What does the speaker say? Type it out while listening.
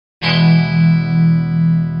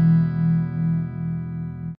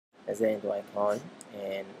let's get into icon,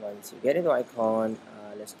 and once you get into icon,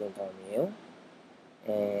 let's go into our mail.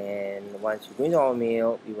 And once you go into our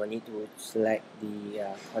mail, we will need to select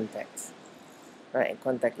the contacts, right? And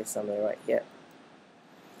contact is somewhere right here.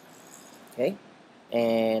 Okay,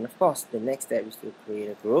 and of course the next step is to create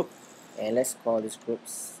a group, and let's call these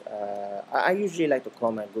groups I usually like to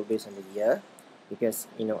call my group based on the year, because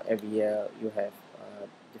every year you have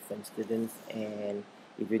different students, and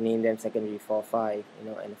if you name them secondary 4 5,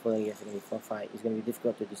 and the following year secondary 4 5, it's going to be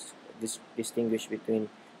difficult to distinguish between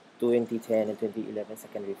 2010 and 2011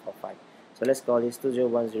 secondary 4 5. So let's call this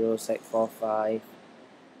 2010 sec 4 5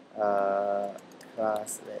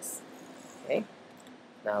 class list. Okay,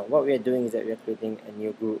 now what we are doing is that we are creating a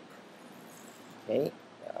new group. Okay,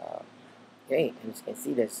 okay, and as you can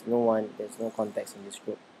see, there's no context in this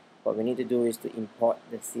group. What we need to do is to import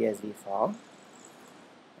the CSV file,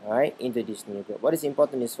 alright, into this new group. What is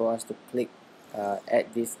important is for us to click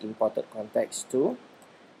add this imported context to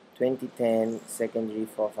 2010 secondary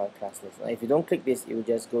 4-5 class list. Now, if you don't click this, it will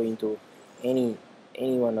just go into any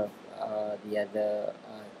one of the other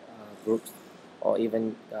groups, or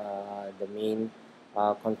even the main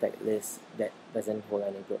contact list that doesn't hold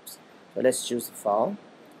any groups. So let's choose a file,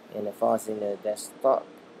 and the file is in the desktop,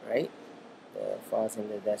 right? The file is in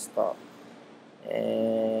the desktop,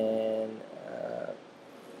 and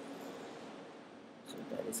so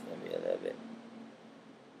that is going to be a little bit.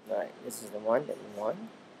 Alright, this is the one that we want.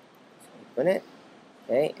 Open it,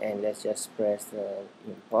 okay, and let's just press the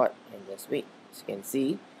import and just wait. As you can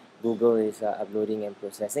see, Google is uploading and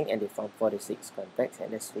processing, and they found 46 contacts,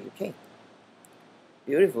 and let's click OK.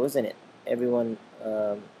 Beautiful, isn't it? Everyone,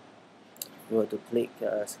 if you were to click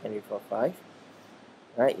secondary 4-5,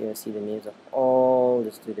 right, you will see the names of all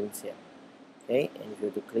the students here. Okay, and if you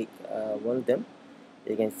were to click one of them,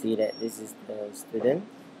 you can see that this is the student.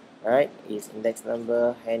 Alright, his index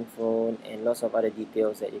number, handphone, and lots of other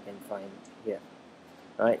details that you can find here.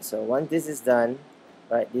 Alright, so once this is done,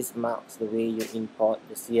 right, this marks the way you import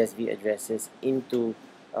the CSV addresses into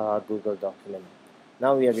Google document.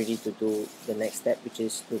 Now we are ready to do the next step, which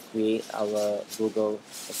is to create our Google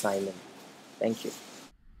assignment. Thank you.